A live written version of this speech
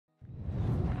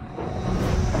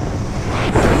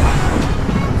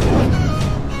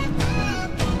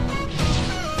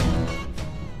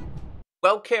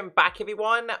Welcome back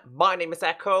everyone, my name is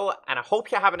Echo and I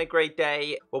hope you're having a great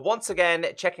day. We're once again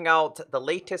checking out the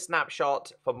latest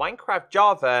snapshot for Minecraft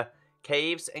Java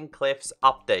Caves and Cliffs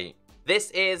update.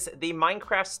 This is the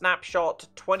Minecraft Snapshot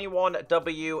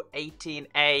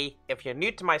 21W18A. If you're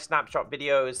new to my snapshot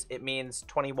videos, it means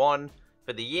 21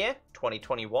 for the year,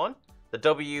 2021. The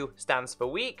W stands for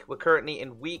week. We're currently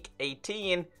in week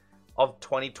 18 of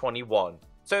 2021.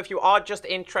 So if you are just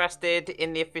interested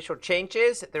in the official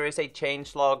changes, there is a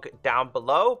changelog down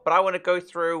below, but I want to go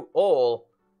through all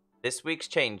this week's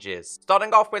changes.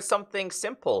 Starting off with something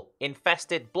simple.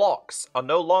 Infested blocks are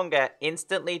no longer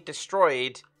instantly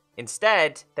destroyed.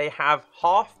 Instead, they have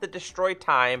half the destroy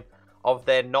time of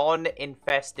their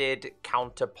non-infested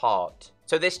counterpart.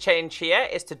 So this change here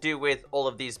is to do with all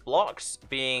of these blocks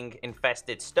being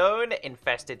infested stone,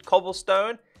 infested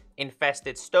cobblestone,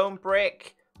 infested stone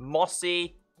brick,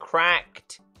 mossy,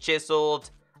 cracked,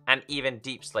 chiseled, and even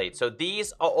deep slate. So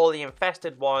these are all the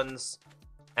infested ones,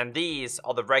 and these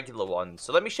are the regular ones.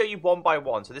 So let me show you one by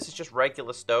one. So this is just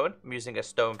regular stone. I'm using a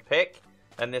stone pick,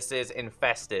 and this is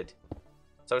infested.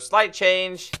 So slight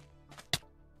change.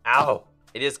 Ow.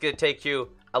 It is going to take you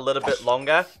a little bit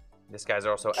longer. This guy's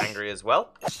also angry as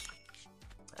well.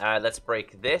 Let's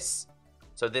break this.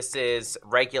 So this is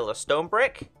regular stone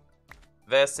brick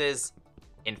versus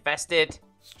infested.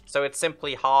 So it's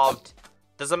simply halved.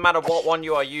 Doesn't matter what one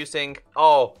you are using.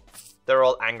 Oh, they're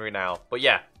all angry now. But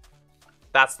yeah,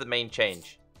 that's the main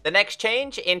change. The next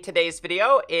change in today's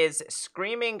video is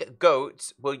screaming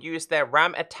goats will use their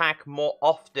ram attack more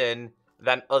often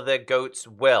than other goats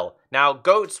will. Now,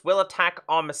 goats will attack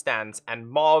armor stands and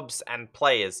mobs and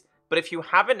players. But if you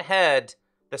haven't heard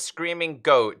the screaming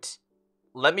goat,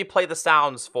 let me play the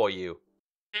sounds for you.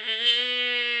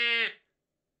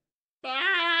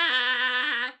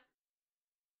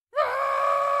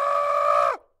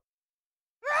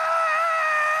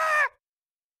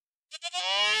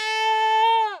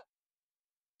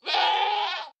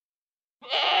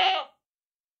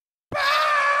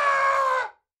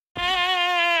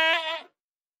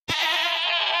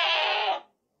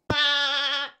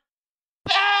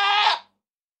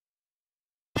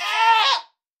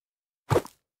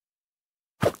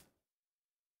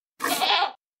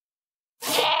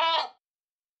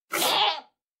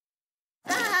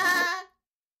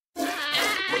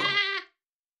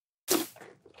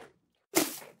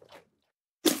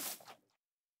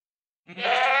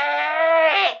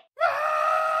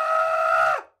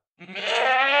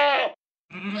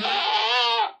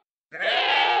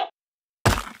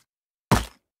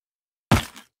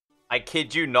 I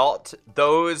kid you not,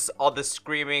 those are the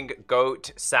screaming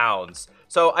goat sounds.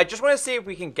 So I just want to see if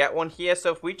we can get one here.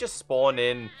 So if we just spawn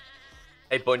in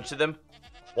a bunch of them.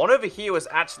 One over here was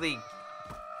actually...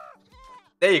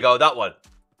 There you go, that one.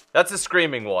 That's a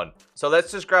screaming one. So let's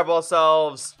just grab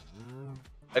ourselves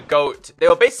a goat. They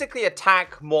will basically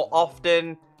attack more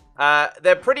often.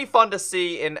 They're pretty fun to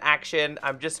see in action.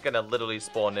 I'm just going to literally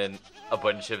spawn in a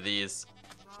bunch of these.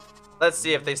 Let's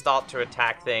see if they start to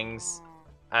attack things.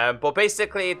 But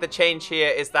basically, the change here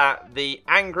is that the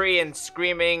angry and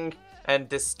screaming and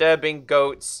disturbing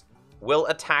goats will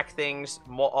attack things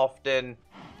more often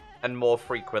and more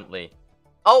frequently.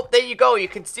 Oh, there you go. You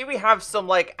can see we have some,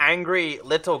 like, angry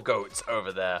little goats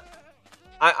over there.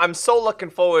 I'm so looking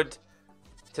forward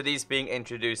to these being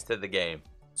introduced to the game.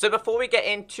 So before we get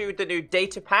into the new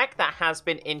data pack that has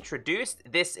been introduced,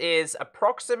 this is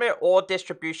approximate ore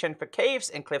distribution for Caves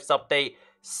and Cliffs update.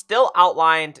 Still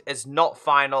outlined as not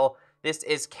final. This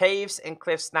is Caves and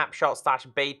Cliffs Snapshot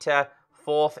 / beta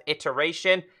 4th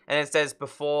iteration. And it says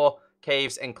before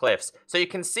Caves and Cliffs. So you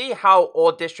can see how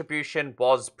ore distribution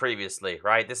was previously,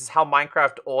 right? This is how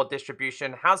Minecraft ore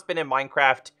distribution has been in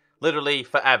Minecraft literally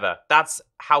forever. That's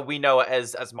how we know it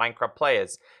as Minecraft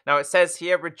players. Now it says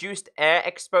here reduced air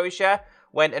exposure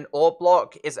when an ore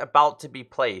block is about to be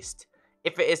placed.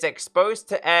 If it is exposed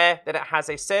to air, then it has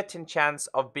a certain chance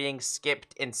of being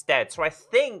skipped instead. So I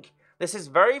think this is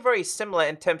very, very similar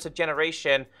in terms of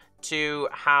generation to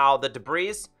how the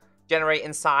debris generate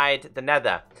inside the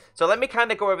nether. So let me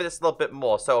kind of go over this a little bit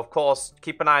more. So of course,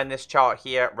 keep an eye on this chart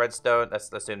here. Redstone,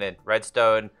 let's zoom in.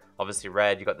 Redstone, obviously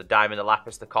red. You got the diamond, the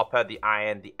lapis, the copper, the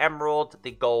iron, the emerald, the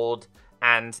gold,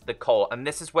 and the coal. And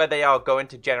this is where they are going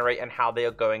to generate and how they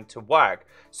are going to work.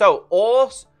 So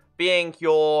ores being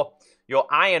your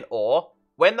iron ore,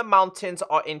 when the mountains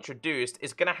are introduced,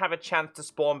 is going to have a chance to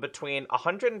spawn between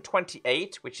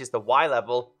 128, which is the Y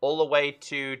level, all the way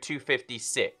to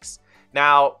 256.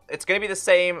 Now, it's going to be the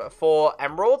same for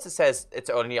emeralds. It says it's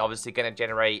only obviously going to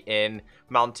generate in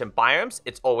mountain biomes.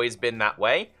 It's always been that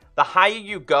way. The higher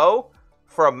you go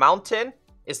for a mountain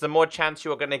is the more chance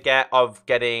you're going to get of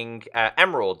getting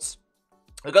emeralds.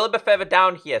 We'll go a little bit further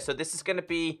down here. So this is going to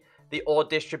be the ore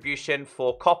distribution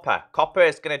for copper. Copper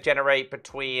is going to generate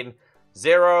between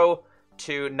 0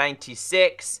 to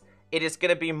 96. It is going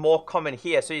to be more common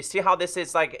here. So you see how this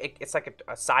is like, it's like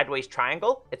a sideways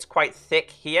triangle. It's quite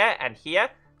thick here and here.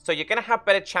 So you're going to have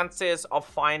better chances of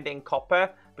finding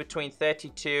copper between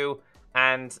 32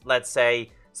 and, let's say,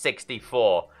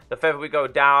 64. The further we go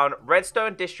down,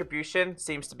 redstone distribution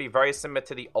seems to be very similar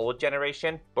to the old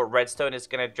generation, but redstone is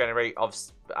going to generate of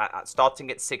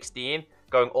starting at 16,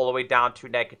 going all the way down to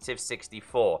negative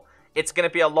 64. It's going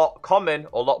to be a lot common,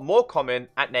 or a lot more common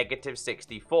at negative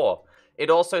 64. It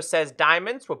also says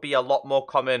diamonds will be a lot more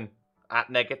common at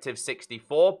negative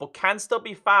 64, but can still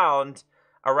be found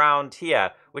around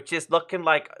here, which is looking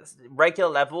like regular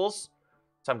levels.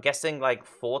 So I'm guessing like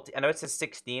 40. I know it says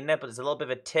 16 there, but there's a little bit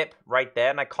of a tip right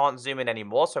there, and I can't zoom in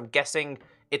anymore. So I'm guessing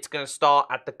it's going to start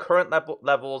at the current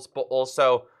levels, but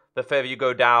also the further you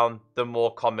go down, the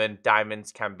more common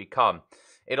diamonds can become.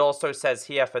 It also says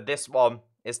here for this one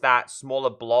is that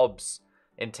smaller blobs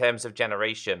in terms of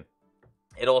generation.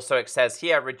 It also says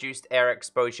here reduced air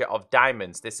exposure of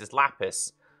diamonds. This is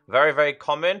lapis. Very, very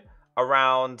common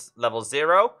around level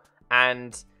 0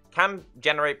 and can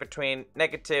generate between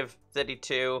negative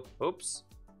 32. Oops,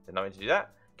 did not mean to do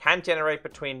that. Can generate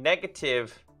between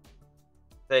negative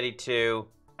 32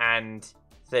 and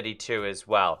 32 as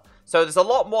well. So there's a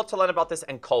lot more to learn about this.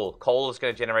 And coal. Coal is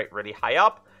going to generate really high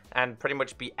up and pretty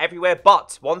much be everywhere.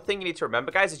 But one thing you need to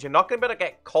remember, guys, is you're not going to be able to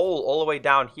get coal all the way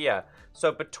down here.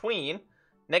 So between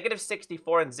negative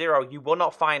 64 and 0, you will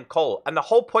not find coal. And the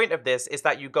whole point of this is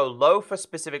that you go low for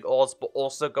specific ores, but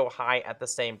also go high at the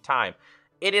same time.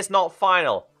 It is not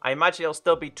final. I imagine it'll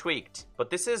still be tweaked, but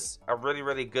this is a really,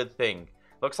 really good thing.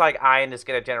 Looks like iron is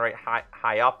going to generate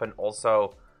high up and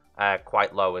also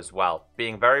quite low as well,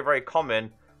 being very, very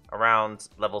common around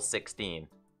level 16.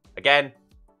 Again,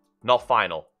 not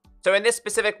final. So in this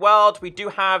specific world, we do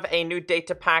have a new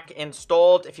data pack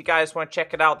installed. If you guys want to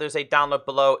check it out, there's a download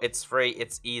below. It's free.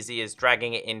 It's easy as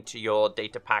dragging it into your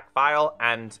data pack file,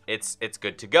 and it's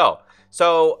good to go.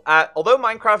 So although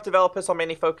Minecraft developers are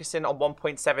mainly focusing on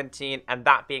 1.17 and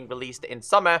that being released in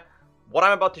summer, what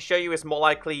I'm about to show you is more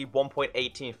likely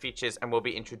 1.18 features and will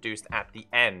be introduced at the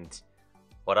end.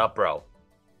 What up, bro?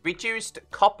 Reduced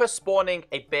copper spawning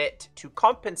a bit to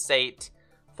compensate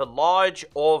for large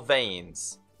ore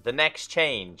veins. The next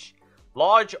change.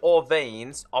 Large ore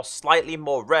veins are slightly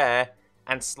more rare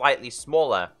and slightly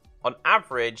smaller on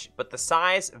average, but the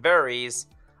size varies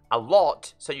a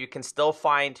lot, so you can still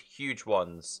find huge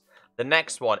ones. The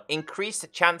next one.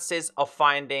 Increased chances of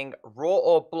finding raw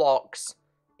ore blocks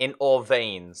in ore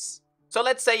veins. So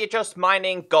let's say you're just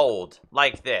mining gold,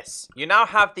 like this. You now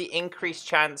have the increased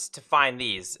chance to find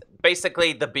these.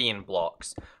 Basically, the bean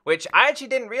blocks, which I actually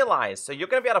didn't realize. So you're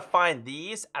going to be able to find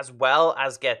these as well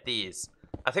as get these.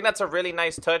 I think that's a really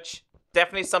nice touch.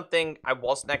 Definitely something I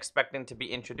wasn't expecting to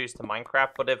be introduced to Minecraft.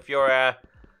 But if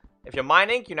you're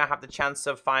mining, you now have the chance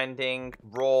of finding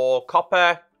raw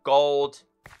copper, gold,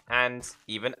 and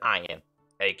even iron,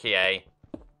 aka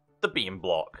the bean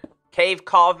block. Cave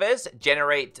carvers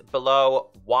generate below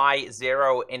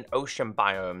Y0 in ocean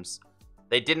biomes.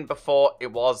 They didn't before,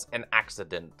 it was an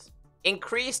accident.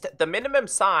 Increased the minimum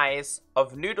size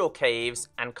of noodle caves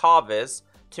and carvers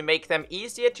to make them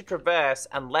easier to traverse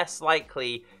and less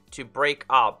likely to break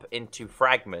up into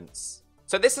fragments.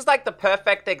 So this is like the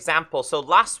perfect example. So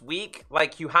last week,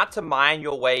 like you had to mine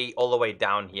your way all the way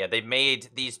down here. They made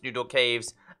these noodle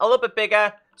caves a little bit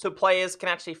bigger so players can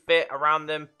actually fit around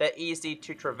them. They're easy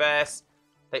to traverse.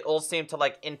 They all seem to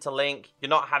like interlink. You're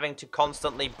not having to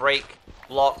constantly break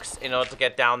blocks in order to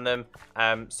get down them.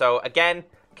 So again,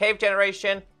 cave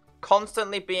generation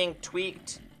constantly being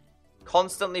tweaked,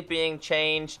 constantly being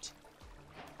changed.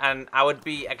 And I would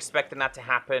be expecting that to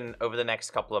happen over the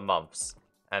next couple of months.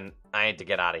 And I need to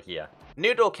get out of here.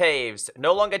 Noodle caves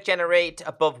no longer generate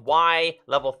above Y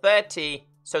level 30.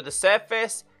 So the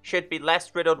surface should be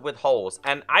less riddled with holes.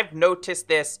 And I've noticed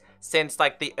this since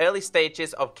like the early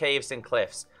stages of caves and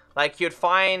cliffs. Like you'd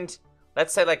find,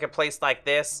 let's say like a place like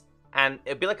this, and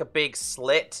it'd be like a big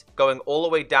slit going all the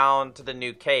way down to the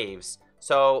new caves.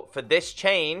 So for this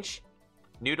change,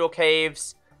 noodle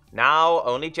caves now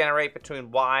only generate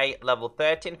between Y level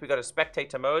 13. If we go to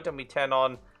spectator mode and we turn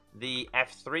on the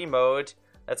F3 mode,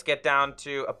 let's get down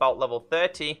to about level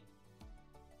 30,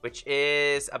 which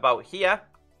is about here.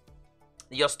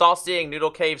 You'll start seeing noodle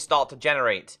caves start to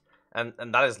generate. And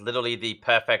that is literally the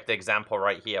perfect example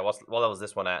right here. What level is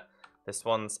this one at? This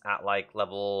one's at like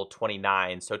level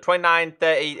 29. So 29,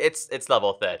 30, it's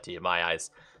level 30 in my eyes.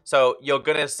 So you're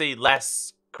going to see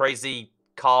less crazy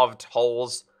carved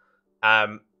holes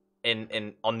on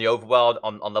the overworld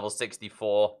on level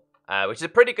 64, which is a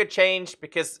pretty good change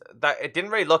because it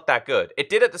didn't really look that good. It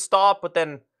did at the start, but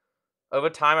then over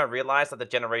time I realized that the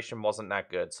generation wasn't that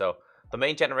good. So the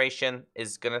main generation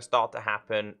is going to start to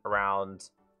happen around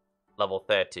level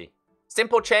 30.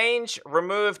 Simple change,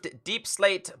 removed deep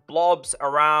slate blobs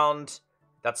around,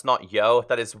 that's not yo,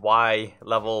 that is Y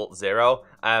level 0,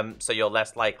 so you're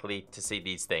less likely to see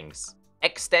these things.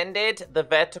 Extended the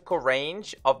vertical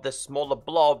range of the smaller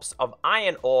blobs of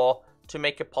iron ore to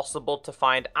make it possible to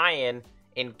find iron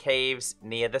in caves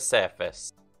near the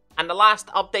surface. And the last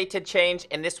updated change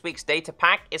in this week's data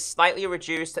pack is slightly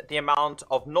reduced the amount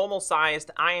of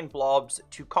normal-sized iron blobs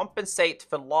to compensate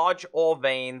for large ore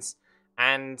veins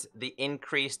and the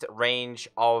increased range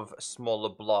of smaller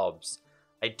blobs.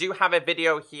 I do have a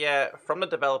video here from the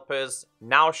developers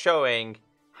now showing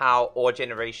how ore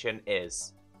generation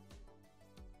is.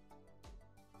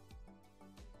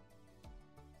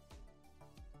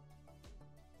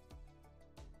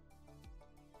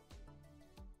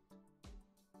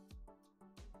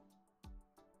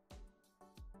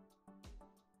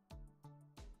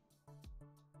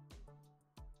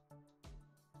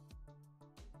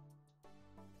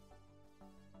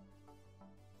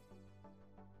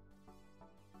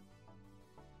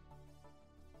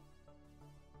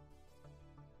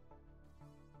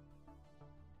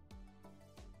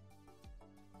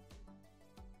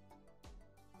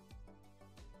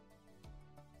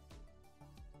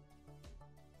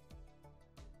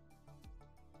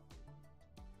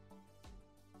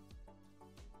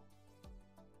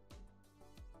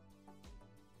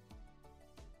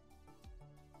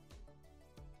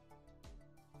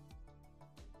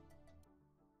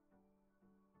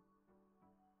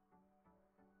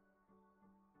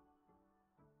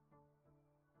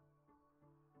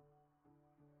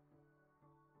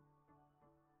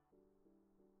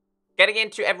 Getting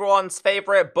into everyone's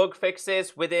favorite bug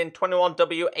fixes within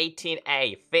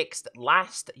 21W18A, fixed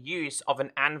last use of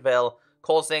an anvil,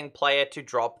 causing player to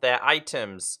drop their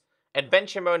items.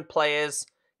 Adventure mode players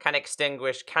can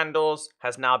extinguish candles,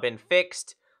 has now been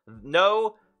fixed.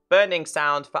 No burning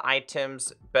sound for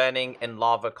items burning in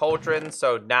lava cauldrons,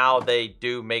 so now they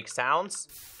do make sounds,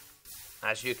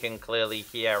 as you can clearly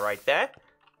hear right there.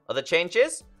 Other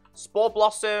changes: spore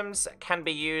blossoms can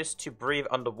be used to breathe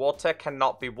underwater,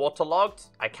 cannot be waterlogged.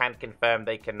 I can confirm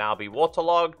they can now be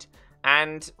waterlogged.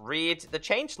 And read the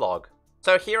changelog.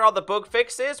 So here are the bug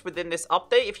fixes within this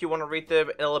update. If you want to read them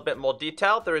in a little bit more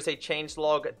detail, there is a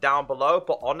changelog down below.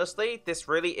 But honestly, this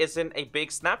really isn't a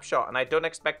big snapshot, and I don't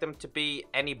expect them to be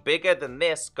any bigger than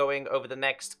this going over the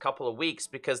next couple of weeks,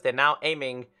 because they're now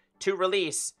aiming to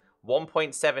release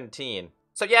 1.17.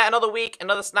 So yeah, another week,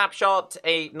 another snapshot,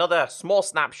 another small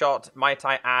snapshot, might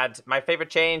I add. My favorite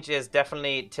change is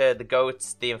definitely to the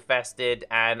goats, the infested,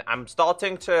 and I'm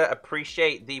starting to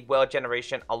appreciate the world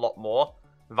generation a lot more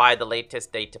via the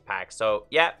latest data pack. So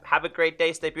yeah, have a great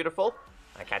day, stay beautiful,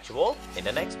 and I'll catch you all in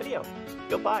the next video.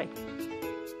 Goodbye.